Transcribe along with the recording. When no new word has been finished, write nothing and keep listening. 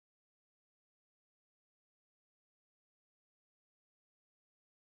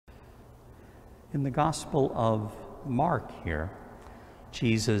In the Gospel of Mark here,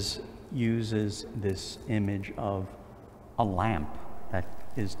 Jesus uses this image of a lamp that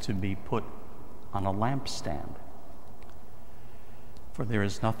is to be put on a lampstand. For there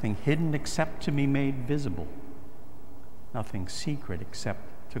is nothing hidden except to be made visible, nothing secret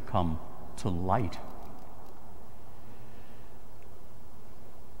except to come to light.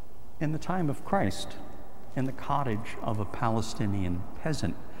 In the time of Christ, in the cottage of a Palestinian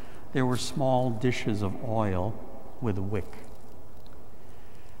peasant, there were small dishes of oil with a wick.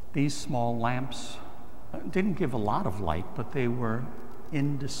 These small lamps didn't give a lot of light, but they were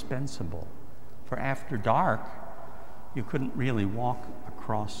indispensable. For after dark, you couldn't really walk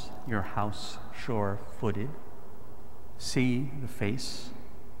across your house sure-footed, see the face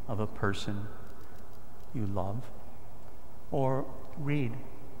of a person you love, or read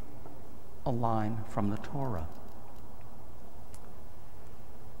a line from the Torah.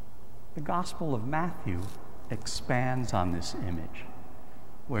 The Gospel of Matthew expands on this image,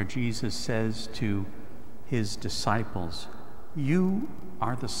 where Jesus says to his disciples, "You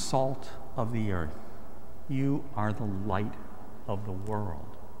are the salt of the earth. You are the light of the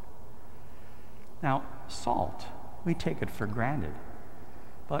world." Now, salt, we take it for granted,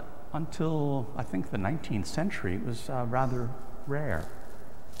 but until, I think, the 19th century, it was rather rare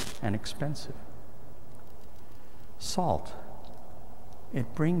and expensive. Salt,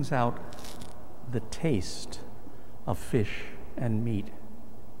 it brings out the taste of fish and meat.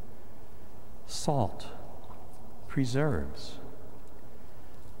 Salt preserves.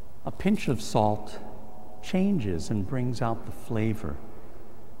 A pinch of salt changes and brings out the flavor,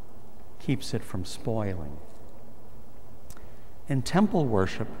 keeps it from spoiling. In temple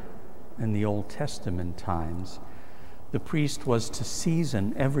worship in the Old Testament times, the priest was to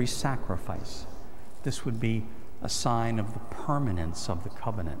season every sacrifice. This would be a sign of the permanence of the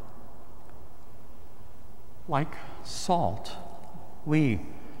covenant. Like salt, we,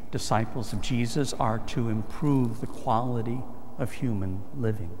 disciples of Jesus, are to improve the quality of human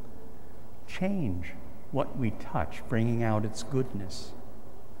living, change what we touch, bringing out its goodness,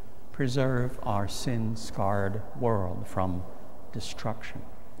 preserve our sin-scarred world from destruction.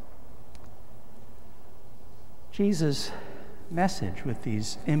 Jesus' message with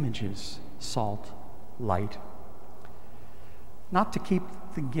these images, salt, light, not to keep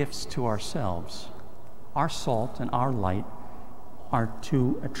the gifts to ourselves. Our salt and our light are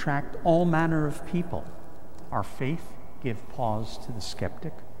to attract all manner of people. Our faith, give pause to the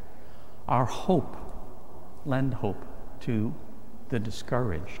skeptic. Our hope, lend hope to the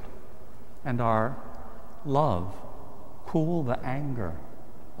discouraged. And our love, cool the anger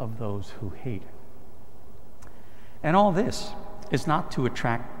of those who hate. And all this is not to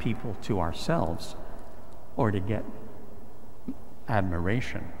attract people to ourselves or to get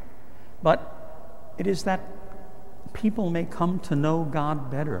admiration, but it is that people may come to know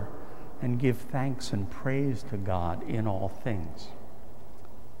God better and give thanks and praise to God in all things.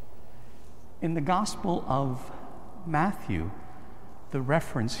 In the Gospel of Matthew, the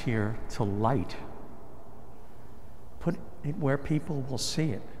reference here to light, put it where people will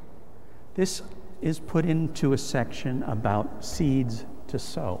see it. This is put into a section about seeds to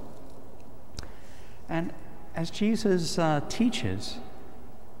sow. And as Jesus teaches,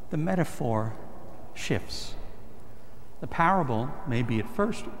 the metaphor shifts. The parable, maybe at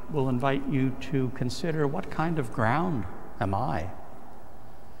first, will invite you to consider, what kind of ground am I?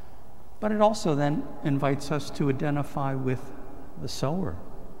 But it also then invites us to identify with the sower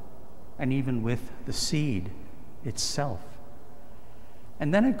and even with the seed itself.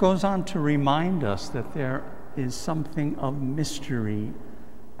 And then it goes on to remind us that there is something of mystery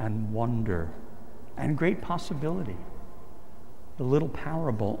and wonder and great possibility. The little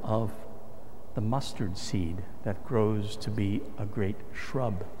parable of the mustard seed that grows to be a great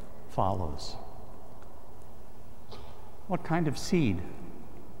shrub follows. What kind of seed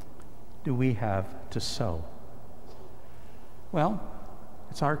do we have to sow? Well,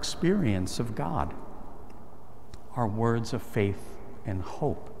 it's our experience of God, our words of faith and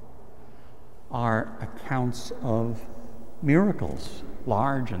hope, our accounts of miracles,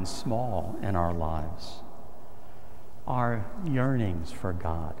 large and small, in our lives, our yearnings for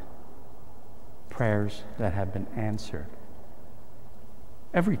God, prayers that have been answered.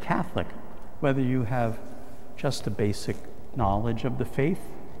 Every Catholic, whether you have just a basic knowledge of the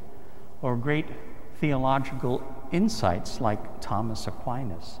faith or great theological insights like Thomas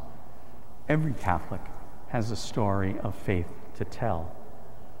Aquinas, every Catholic has a story of faith to tell.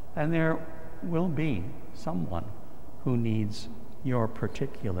 And there will be someone who needs your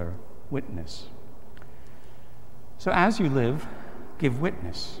particular witness. So as you live, give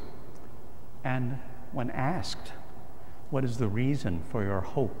witness. And when asked, what is the reason for your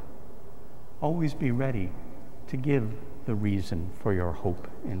hope? Always be ready to give the reason for your hope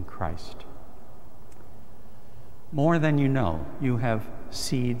in Christ. More than you know, you have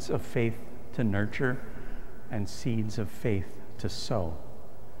seeds of faith to nurture and seeds of faith to sow.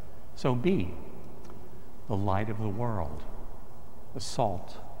 So be the light of the world, the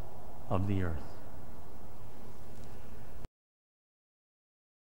salt of the earth.